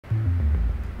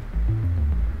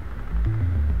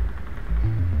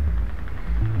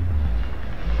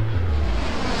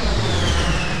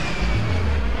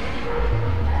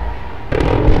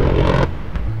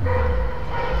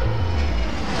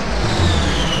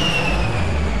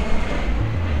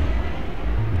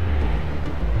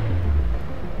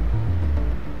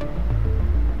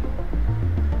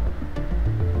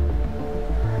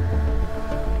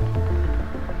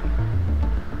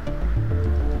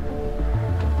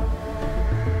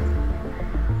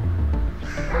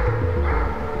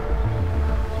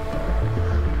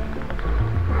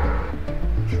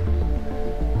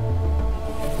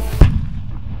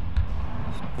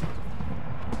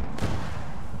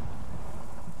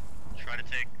try to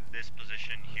take this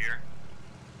position here.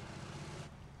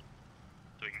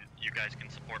 So you guys can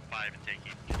support 5 and take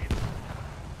each.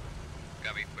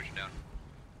 Got me, pushing down.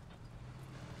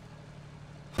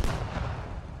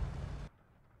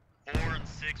 4 and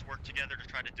 6 work together to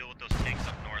try to deal with those tanks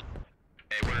up north.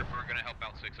 Hey, we're gonna help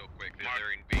out 6 real quick.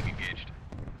 They're being engaged.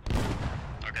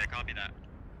 Okay, copy that.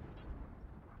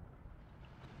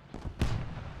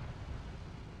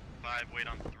 5, wait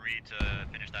on 3 to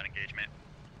finish that engagement.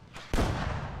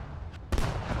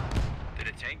 Did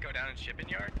a tank go down in shipping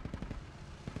yard?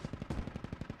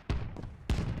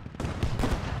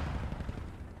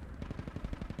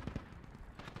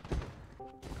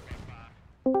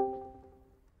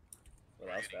 Well,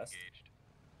 that was fast. Engaged.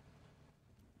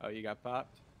 Oh, you got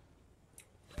popped?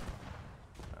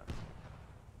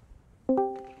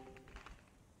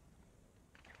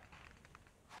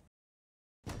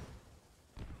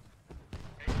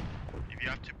 If you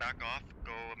have to back off,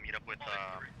 go meet up with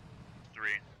 3.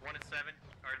 1 and 7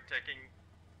 are taking.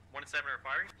 1 and 7 are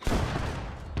firing.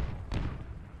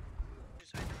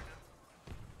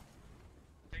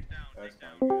 Take down. That's Take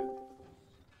down. fine, good.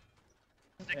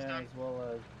 6 down. as well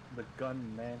as the gun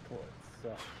mantle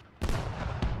itself.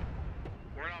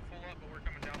 We're not full up, but we're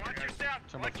coming down. Watch guys. your step.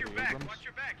 Some Watch of your the back. Abrams. Watch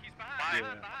your back. He's behind.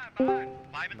 Five. Behind.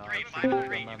 5 and Nah, 3. it 5 should and be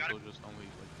 3. You gunman, gotta. so just only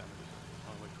like damages,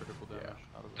 like critical damage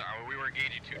out of it. We were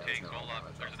engaging 2 Yeah, tanks. no, Hold up.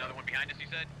 that's There's outside. another one behind us, you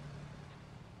said?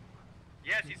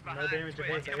 Yes, he's behind. No damage to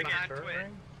Twin. base. He's They hit behind the turret Twin.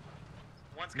 ring.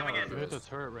 One's No, coming if you in. hit the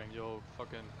turret ring, you'll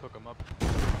fucking cook them up.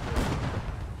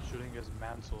 Shooting his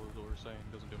mantle is what we're saying,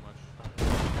 doesn't do much.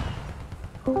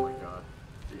 Oh my god.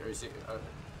 Are you seeing,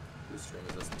 whose stream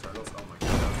is this? Turtles? Oh my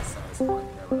god, that was the saddest point.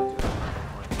 Never to do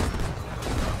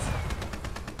that.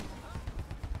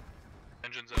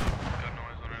 Engine's out, got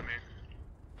noise on enemy.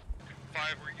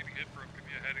 5, we're getting hit from. Give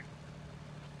me a heading.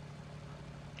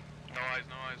 No eyes,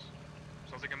 no eyes.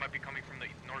 Sounds like it might be coming from the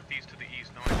northeast to the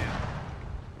east, no idea.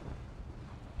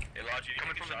 Hey, Lodge, you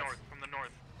Coming from the north, from the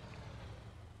north.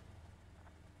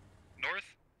 North?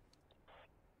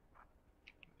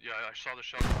 Yeah, I saw the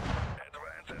shot.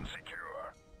 Advance and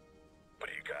secure.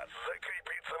 Приказ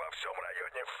закрепиться во всем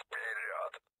районе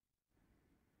вперед.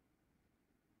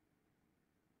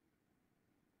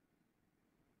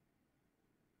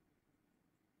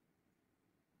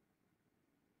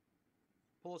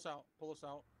 Pull us out, pull us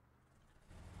out.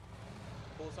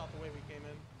 Pull us out the way we came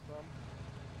in from.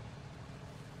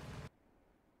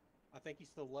 I think he's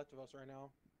to the left of us right now.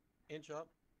 Inch up.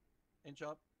 Inch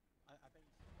up. I think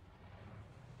he's...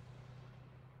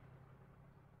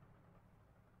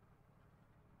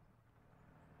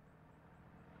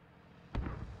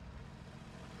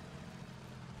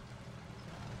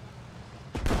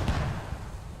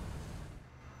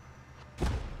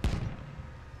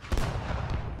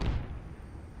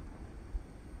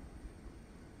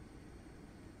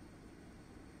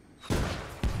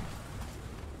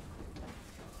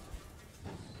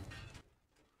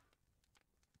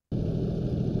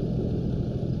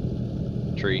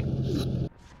 Tree.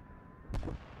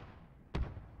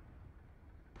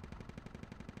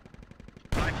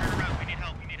 Five, turn around. We need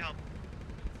help. We need help.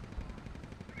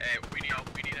 Hey, we need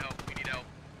help, we need help, we need help.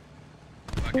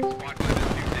 Fucking squad 5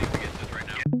 has 2 tanks against us right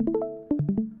now.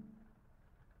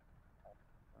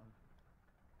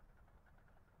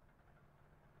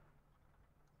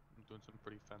 I'm doing some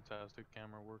pretty fantastic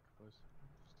camera work, if I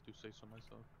do say so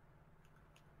myself.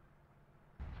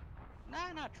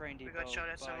 Nah, not train depot. We got shot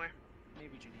at but somewhere.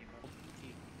 Maybe Geneva.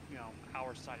 Keep, you know,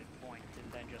 our sided point,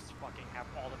 and then just fucking have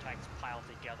all the tanks piled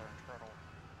together and turtle.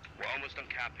 We're almost done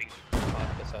capping.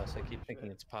 This house, I keep thinking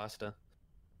it's pasta.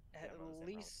 At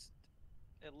least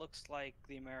it looks like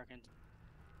the Americans.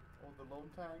 Oh, the lone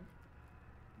tank.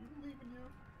 We believe in you.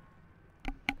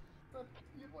 But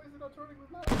you boys are not turning with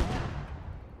that.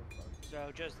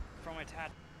 So just from a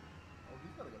tad. Oh,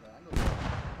 he's got a good angle.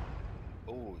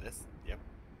 Oh, this, yep.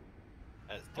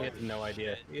 He has no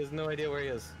idea. He has no idea where he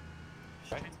is.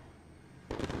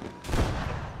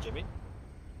 Jimmy?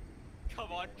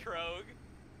 Come on, Krog.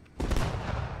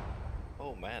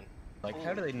 Oh man. Like,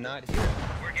 how do they not hear it?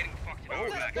 We're getting fucked in our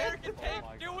back. American tank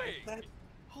doing?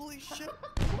 Holy shit!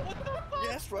 What the fuck?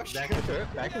 Yes, rush! Back in the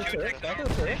turret, back in the turret, back in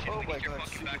the turret! Oh my god,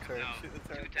 shoot the turret, shoot the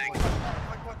turret.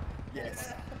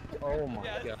 Yes! Oh my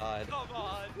god. Come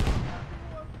on.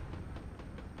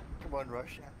 Come on,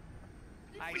 rush.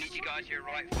 We need you guys here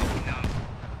right fucking now.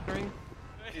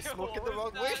 He's smoking the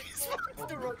wrong way! He's smoking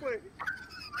the wrong way!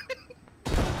 What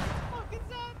the fuck is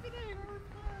happening?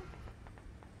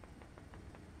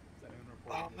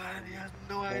 Oh man, he has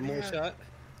no idea. One more shot.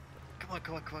 Come on,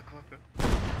 come on, come on, come on.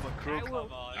 Come on, Krug. Come on.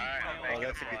 Oh,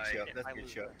 that's a good shot. That's a good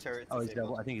shot. Turret. Oh, he's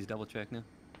double. I think he's double checked now.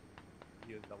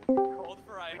 he is double. Cold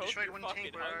for I We hope destroyed you're one fucking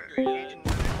tank. hungry. Agent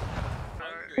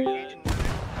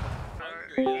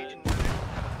Hungry.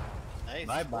 Nice.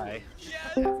 Bye bye.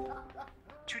 Yes!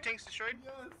 2 tanks destroyed.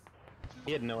 Yes.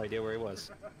 He had no idea where he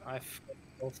was. I fought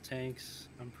both tanks.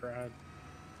 I'm proud.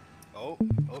 Oh,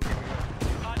 okay.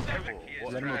 God damn it. What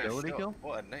Is that a nice mobility shot. kill?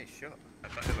 What a nice shot. I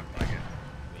thought it looked like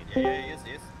it. Yeah, he is.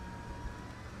 Get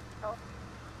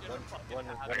One- him fucking one-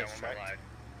 out one of is here. tracked.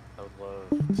 I would love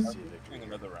to see a victory. Doing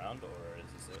another round, or is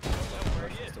this it? where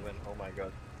he is. To win. Oh my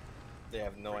god. They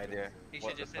have no idea. He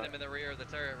what should just the hit him in the rear of the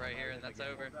turret right here, and that's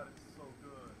over. That is so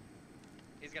good.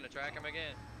 He's gonna track him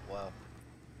again. Wow.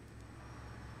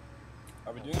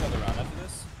 Are we doing another round after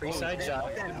this? Free side shot.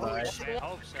 Alright. I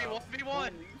hope so.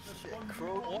 1v1!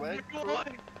 Crow,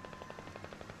 1v1!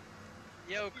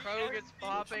 Yo, Krog is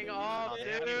popping off,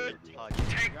 dude!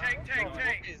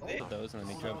 Tank! Did those and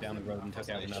then he drove down the road and took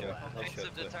out another. Face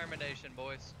of determination,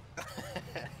 boys.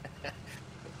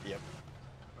 Yep.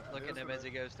 Look at him as he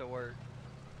goes to work.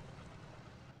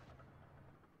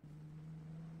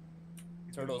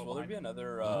 Turtles, will there be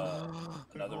another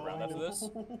another round after this?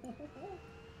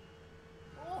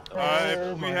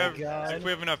 Oh we my have, God. if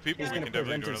we have enough people, He's we gonna can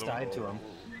definitely prevent do his another one. side to him.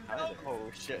 Oh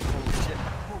shit, oh shit,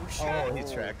 oh shit. Oh,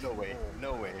 he's tracked. No way,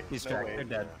 no way. He's no tracked. way. They're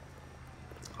dead.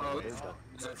 Oh,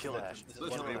 Kill Ash. This is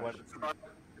 1v1.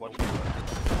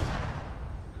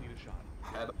 Need a shot.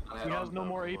 head on, He head has on. no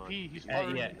more AP. He's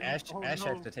firing. Yeah, Ash Oh, Ash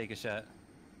no. has to take a shot.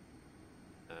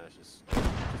 Just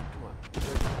come on.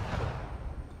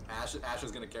 Ash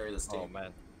is gonna carry this team. Oh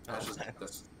man. Ash is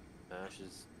this. Ash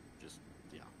is just,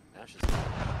 yeah. Ash is. I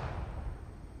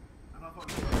don't know if I'm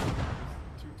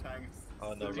two tanks.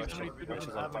 Oh no, These Rush many people is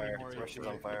don't on have fire. any more Rush is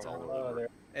AP. on fire. It's all Oh, there.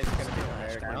 It's gonna be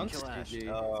Ash American. down. Kill Ash. GG.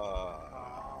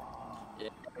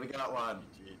 We got one.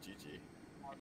 GG.